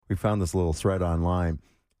We found this little thread online.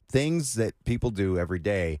 Things that people do every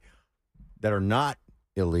day that are not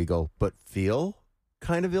illegal but feel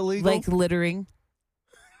kind of illegal. Like littering.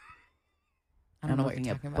 I don't know what looking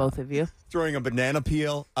you're at talking about. both of you. Throwing a banana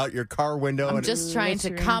peel out your car window. I'm and just trying to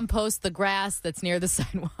littering. compost the grass that's near the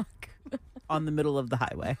sidewalk. On the middle of the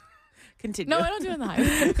highway. Continue. No, I don't do it in the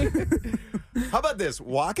highway. How about this?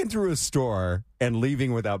 Walking through a store and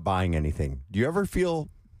leaving without buying anything. Do you ever feel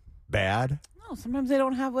bad? No, sometimes they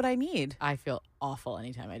don't have what I need. I feel awful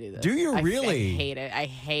anytime I do this. Do you really? I hate it. I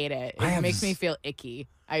hate it. I It have makes me feel icky.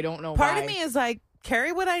 I don't know Part why. of me is like,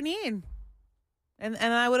 carry what I need. And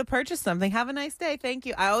I would have purchased something. Have a nice day. Thank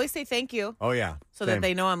you. I always say thank you Oh, yeah. so Same. that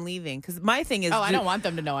they know I'm leaving. Because my thing is... Oh, I don't want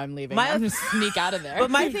them to know I'm leaving. I'm just sneak out of there.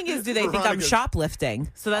 But my thing is, do they think I'm Veronica's-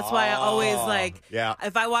 shoplifting? So that's why I always like... Yeah.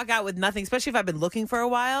 If I walk out with nothing, especially if I've been looking for a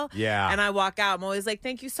while... Yeah. And I walk out, I'm always like,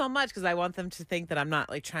 thank you so much. Because I want them to think that I'm not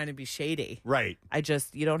like trying to be shady. Right.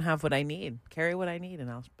 You don't have what I need. Carry what I need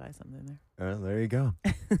and I'll buy something there. There you go.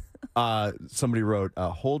 Somebody wrote,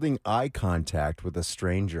 holding eye contact with a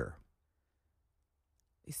stranger.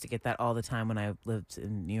 Used to get that all the time when I lived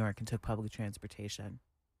in New York and took public transportation.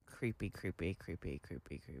 Creepy, creepy, creepy,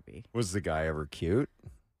 creepy, creepy. Was the guy ever cute?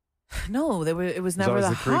 No, it was never always the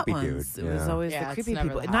the hot creepy ones. dude. It was Yeah. always Yeah, the it's creepy never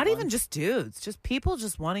people. the hot Not even ones. just dudes, just people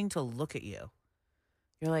just wanting to look at you.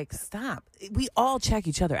 You're like, stop. We all check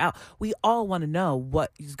each other out. We all want to know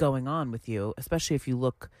what is going on with you, especially if you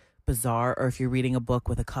look bizarre or if you're reading a book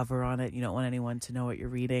with a cover on it. You don't want anyone to know what you're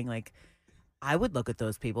reading. Like, I would look at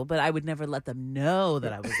those people, but I would never let them know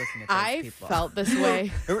that I was looking at those I people. felt this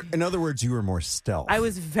way. In other words, you were more stealth. I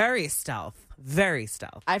was very stealth. Very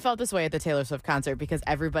stealth. I felt this way at the Taylor Swift concert because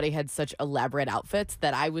everybody had such elaborate outfits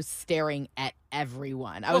that I was staring at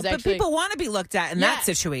everyone. I was but actually people want to be looked at in Yeah, that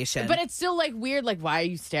situation. But it's still like weird. Like, why are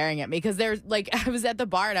you staring at me? Because there's like, I was at the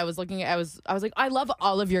bar and I was looking at, I was like, I love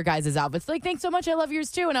all of your guys' outfits. Like, thanks so much. I love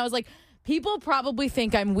yours too. And I was like, people probably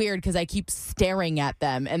think I'm weird because I keep staring at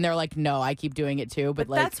them. And they're like, no, I keep doing it too. But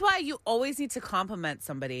like, that's why you always need to compliment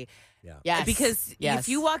somebody. Yeah. yes, Because yes. if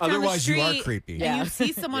you walk down the Otherwise, you street are creepy. and Yeah. you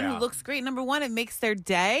see someone Yeah. who looks great, number one, it makes their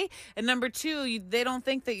day. And number two, they don't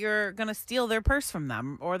think that you're going to steal their purse from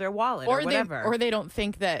them or their wallet or whatever. Or they don't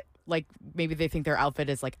think that, like, maybe they think their outfit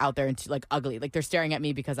is like out there and like ugly. Like they're staring at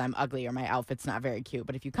me because I'm ugly or my outfit's not very cute.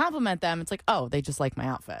 But if you compliment them, it's like, oh, they just like my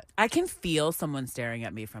outfit. I can feel someone staring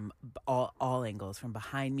at me from all angles, from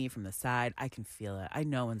behind me, from the side. I can feel it. I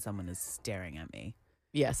know when someone is staring at me.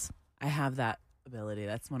 Yes. I have that ability.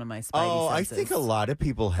 That's one of my spidey Oh, I senses. think a lot of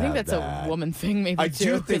people I have think that's that. a woman thing, maybe I too,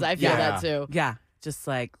 do because think- I feel yeah. that too. Yeah, just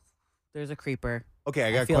like there's a creeper. Okay,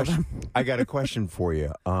 I got a feel question. I got a question for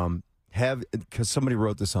you. Because somebody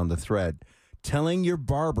wrote this on the thread, telling your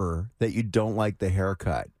barber that you don't like the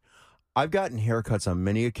haircut. I've gotten haircuts on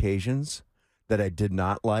many occasions that I did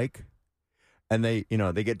not like, and they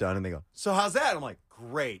get done and they go, "So how's that?" I'm like,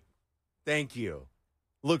 "Great, thank you,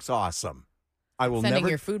 looks awesome." I will Sending never.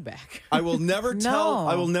 your food back. I will never tell. No.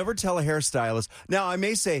 I will never tell a hairstylist. Now I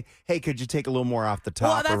may say, "Hey, could you take a little more off the top?"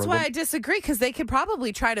 Well, or that's a why little- I disagree, because they could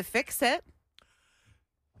probably try to fix it.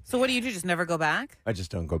 So what do? Just never go back? I just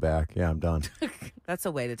don't go back. Yeah, I'm done. That's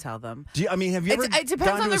a way to tell them. Do you, I mean, have you ever It depends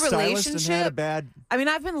gone on to the a stylist and had a relationship. bad? I mean,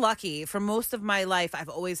 I've been lucky. For most of my life, I've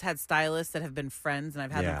always had stylists that have been friends, and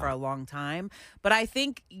I've had Yeah. them for a long time. But I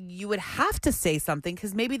think you would have to say something,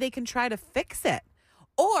 because maybe they can try to fix it.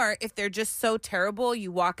 Or if they're just so terrible,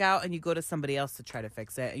 you walk out and you go to somebody else to try to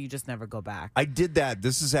fix it, and you just never go back. I did that.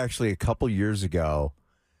 This is actually a couple years ago.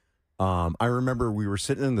 I remember we were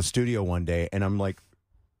sitting in the studio one day, and I'm like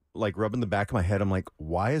rubbing the back of my head. I'm like,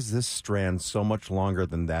 why is this strand so much longer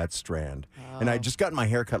than that strand? And I just got my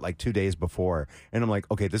hair cut like 2 days before, and I'm like,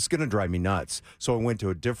 okay, this is going to drive me nuts. So I went to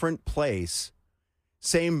a different place,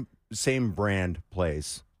 same brand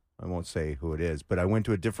place. I won't say who it is, but I went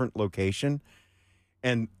to a different location,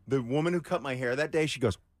 and the woman who cut my hair that day, she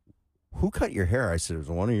goes, "Who cut your hair?" I said, "It was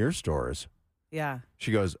one of your stores." Yeah.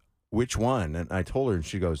 She goes, "Which one?" And I told her, and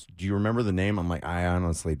she goes, "Do you remember the name?" I'm like, "I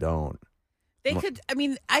honestly don't." They could, I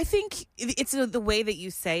mean, I think it's the way that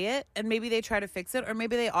you say it, and maybe they try to fix it, or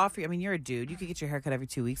maybe they offer you. I mean, you're a dude. You could get your haircut every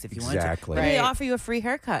 2 weeks if you wanted to. Exactly. Maybe they Right. offer you a free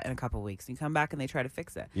haircut in a couple weeks, and you come back and they try to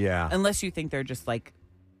fix it. Yeah. Unless you think they're just like,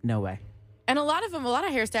 no way. And a lot of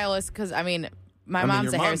hairstylists, because I mean, my I mean,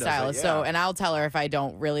 mom's your a mom does it, hairstylist, so yeah. and I'll tell her if I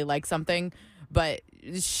don't really like something, but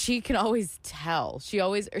she can always tell. She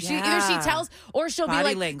always, or she either she Yeah. tells or she'll Body be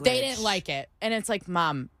like, language. they didn't like it, and it's like,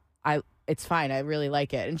 Mom, it's fine, I really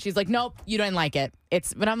like it, and she's like, nope, you didn't like it.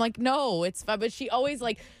 But I'm like, no, it's fine. But she always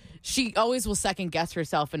like, she always will second guess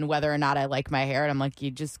herself in whether or not I like my hair. And I'm like,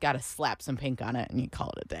 you just got to slap some pink on it and you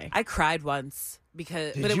call it a day. I cried once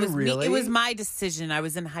because, Did but it you was me. really? It was my decision. I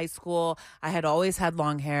was in high school. I had always had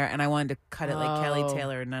long hair, and I wanted to cut it like Kelly Oh.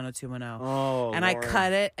 Taylor in 90210. Oh, and I Lord.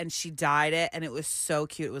 cut it, and she dyed it, and it was so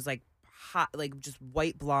cute. It was like hot, like just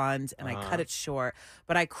white blonde, and I cut it short.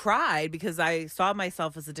 But I cried because I saw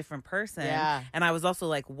myself as a different person. Yeah. And I was also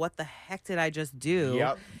like, what the heck did I just do?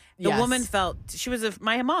 Yep. The Yes. woman felt, she was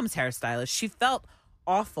my mom's hairstylist. She felt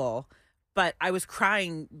awful, but I was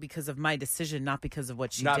crying because of my decision, not because of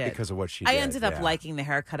what she Not did. because of what she I did. ended up yeah. liking the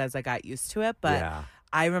haircut as I got used to it, but Yeah.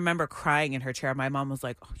 I remember crying in her chair. My mom was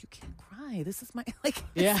like, "Oh, you can't cry. This is my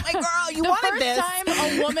Yeah. this is my girl. You the wanted first this."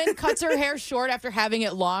 time a woman cuts her hair short after having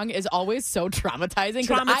it long is always so traumatizing.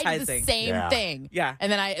 'cause I did the Traumatizing. same Yeah. thing. Yeah.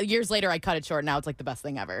 And then years later, I cut it short. Now it's like the best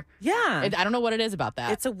thing ever. Yeah, I don't know what it is about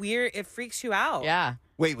that. it's a weird. It freaks you out. Yeah.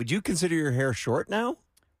 Wait, would you consider your hair short now?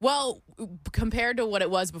 Well, compared to what it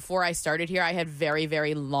was before I started here, I had very,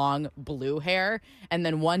 very long blue hair. And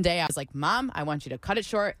then one day I was like, Mom, I want you to cut it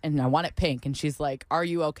short and I want it pink. And she's like, Are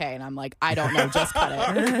you okay? And I'm like, I don't know, just cut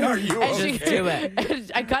it. Are you And okay? she- do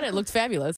it. I cut it. It looked fabulous.